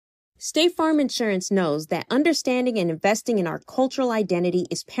State Farm Insurance knows that understanding and investing in our cultural identity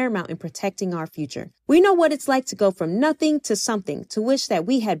is paramount in protecting our future. We know what it's like to go from nothing to something, to wish that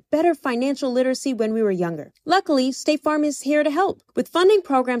we had better financial literacy when we were younger. Luckily, State Farm is here to help with funding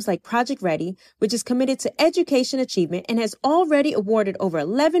programs like Project Ready, which is committed to education achievement and has already awarded over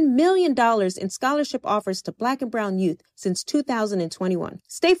 $11 million in scholarship offers to Black and brown youth since 2021.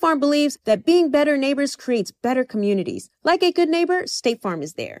 State Farm believes that being better neighbors creates better communities. Like a good neighbor, State Farm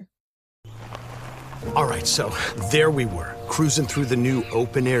is there. All right, so there we were, cruising through the new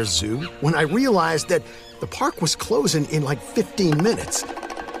open-air zoo, when I realized that the park was closing in like 15 minutes.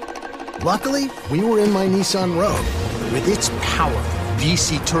 Luckily, we were in my Nissan Rogue. With its powerful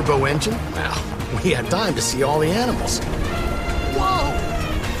VC turbo engine, well, we had time to see all the animals. Whoa!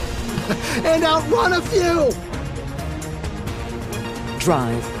 And outrun a few!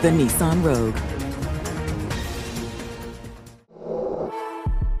 Drive the Nissan Rogue.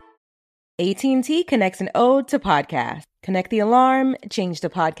 AT&T connects an ode to podcasts. Connect the alarm, change the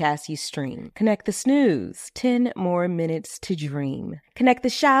podcast you stream. Connect the snooze, 10 more minutes to dream. Connect the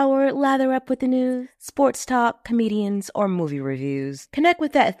shower, lather up with the news, sports talk, comedians, or movie reviews. Connect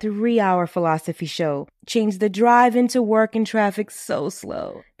with that 3-hour philosophy show. Change the drive into work and traffic so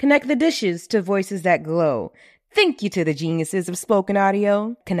slow. Connect the dishes to voices that glow. Thank you to the geniuses of spoken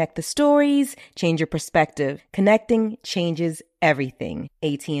audio. Connect the stories, change your perspective. Connecting changes everything.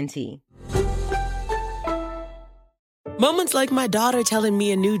 AT&T. Moments like my daughter telling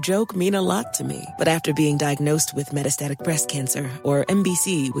me a new joke mean a lot to me. But after being diagnosed with metastatic breast cancer, or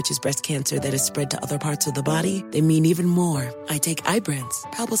MBC, which is breast cancer that is spread to other parts of the body, they mean even more. I take Ibrance,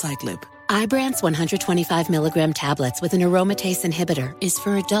 palbociclib. Ibrance 125 milligram tablets with an aromatase inhibitor is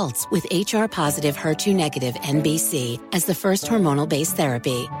for adults with HR-positive, HER2-negative MBC as the first hormonal-based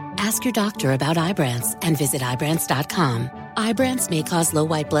therapy. Ask your doctor about Ibrance and visit Ibrance.com. Ibrance may cause low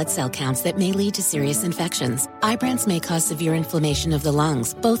white blood cell counts that may lead to serious infections. Ibrance may cause severe inflammation of the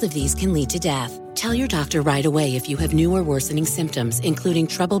lungs. Both of these can lead to death. Tell your doctor right away if you have new or worsening symptoms, including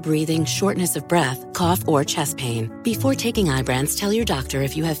trouble breathing, shortness of breath, cough, or chest pain. Before taking Ibrance, tell your doctor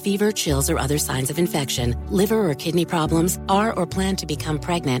if you have fever, chills, or other signs of infection, liver or kidney problems, are or plan to become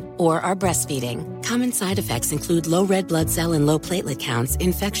pregnant, or are breastfeeding. Common side effects include low red blood cell and low platelet counts,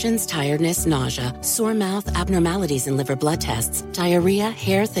 infections, tiredness, nausea, sore mouth, abnormalities in liver blood tests, diarrhea,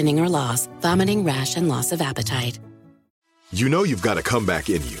 hair thinning or loss, vomiting, rash, and loss of appetite. You know you've got a comeback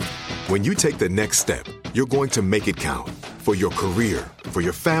in you. When you take the next step, you're going to make it count. For your career, for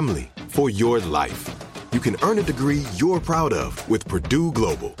your family, for your life. You can earn a degree you're proud of with Purdue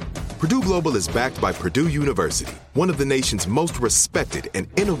Global. Purdue Global is backed by Purdue University, one of the nation's most respected and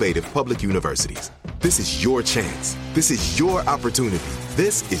innovative public universities. This is your chance. This is your opportunity.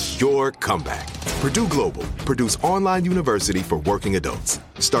 This is your comeback. Purdue Global, Purdue's online university for working adults.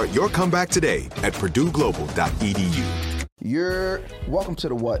 Start your comeback today at purdueglobal.edu. You're welcome to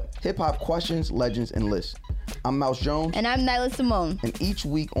the What? Hip-hop questions, legends, and lists. I'm Mouse Jones. And I'm Nyla Simone. And each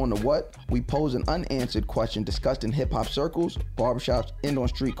week on the What, we pose an unanswered question discussed in hip-hop circles, barbershops, and on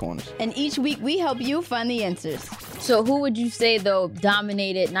street corners. And each week we help you find the answers. So who would you say, though,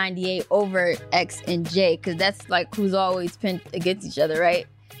 dominated 98 over X and J? Because that's like who's always pinned against each other, right?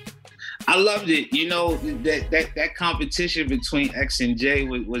 I loved it. You know, that competition between X and J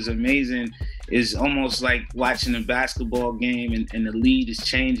was amazing. It's almost like watching a basketball game and the lead is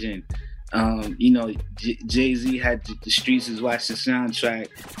changing. You know, Jay-Z had the Streets is Watch the Soundtrack.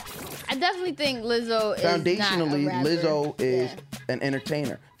 I definitely think Lizzo is Foundationally, not a rapper. Lizzo is an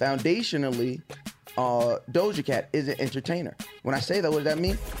entertainer. Foundationally, Doja Cat is an entertainer. When I say that, what does that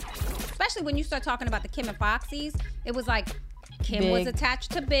mean? Especially when you start talking about the Kim and Foxies, it was like Kim was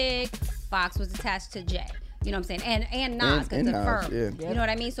attached to Big, Fox was attached to Jay. You know what I'm saying? And Nas, because the firm. Yeah. You know what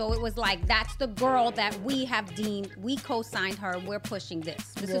I mean? So it was like, that's the girl that we have deemed, we co-signed her, we're pushing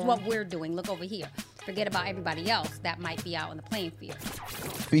this. This is what we're doing. Look over here. Forget about everybody else that might be out on the playing field.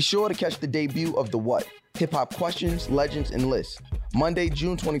 Be sure to catch the debut of The What? Hip-hop questions, legends, and lists. Monday,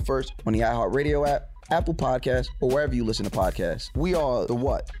 June 21st on the iHeartRadio app, Apple Podcasts, or wherever you listen to podcasts. We are The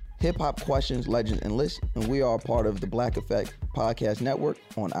What? Hip-hop questions, legends, and lists, and we are part of the Black Effect Podcast Network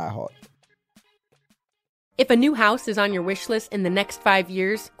on iHeart. If a new house is on your wish list in the next 5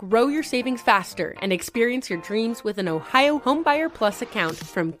 years, grow your savings faster and experience your dreams with an Ohio Homebuyer Plus account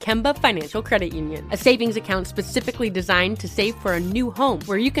from Kemba Financial Credit Union. A savings account specifically designed to save for a new home,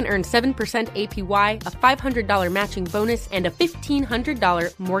 where you can earn 7% APY, a $500 matching bonus, and a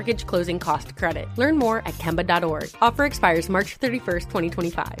 $1,500 mortgage closing cost credit. Learn more at Kemba.org. Offer expires March 31st,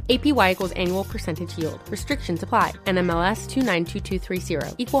 2025. APY equals annual percentage yield. Restrictions apply. NMLS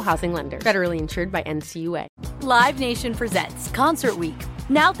 292230. Equal housing lender. Federally insured by NCUA. Live Nation presents Concert Week.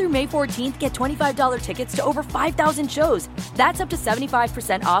 Now through May 14th, get $25 tickets to over 5,000 shows. That's up to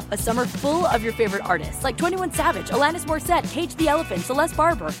 75% off a summer full of your favorite artists like 21 Savage, Alanis Morissette, Cage the Elephant, Celeste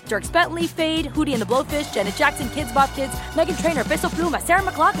Barber, Dierks Bentley, Fade, Hootie and the Blowfish, Janet Jackson, Kids Bop Kids, Meghan Trainor, Peso Pluma, Sarah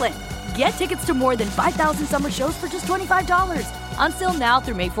McLachlan. Get tickets to more than 5,000 summer shows for just $25. On sale now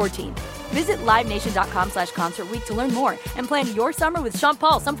through May 14th. Visit LiveNation.com/Concert Week to learn more and plan your summer with Sean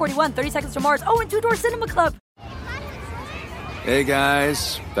Paul, Sum 41, 30 Seconds to Mars, and Two Door Cinema Club. Hey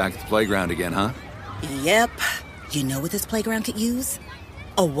guys, back at the playground again, huh? Yep. You know what this playground could use?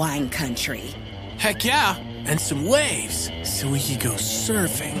 A wine country. Heck yeah, and some waves so we could go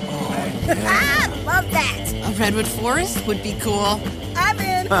surfing. Oh, yeah. Love that. A redwood forest would be cool. I'm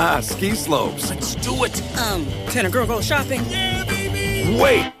in. Ski slopes. Let's do it. Can a girl go shopping? Yeah, baby.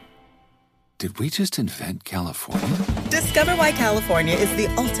 Wait. Did we just invent California? Discover why California is the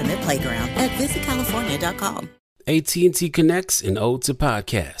ultimate playground at visitcalifornia.com. AT&T connects an ode to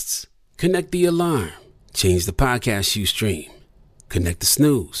podcasts. Connect the alarm. Change the podcast you stream. Connect the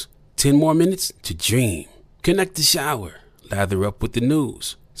snooze. 10 more minutes to dream. Connect the shower. Lather up with the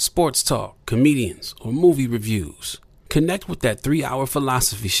news, sports talk, comedians, or movie reviews. Connect with that 3-hour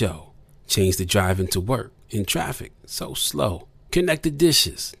philosophy show. Change the drive into work in traffic so slow. Connect the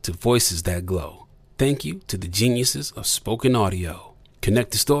dishes to voices that glow. Thank you to the geniuses of spoken audio.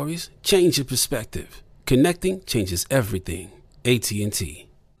 Connect the stories, change your perspective. Connecting changes everything. AT&T.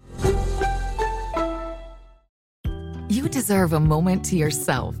 You deserve a moment to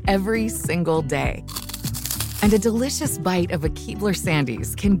yourself every single day. And a delicious bite of a Keebler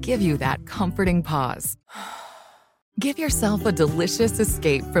Sandies can give you that comforting pause. Give yourself a delicious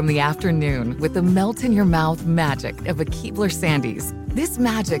escape from the afternoon with the melt-in-your-mouth magic of a Keebler Sandies. This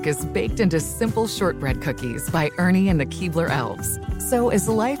magic is baked into simple shortbread cookies by Ernie and the Keebler Elves. So as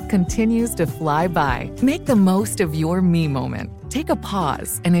life continues to fly by, make the most of your me moment. Take a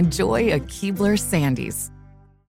pause and enjoy a Keebler Sandies.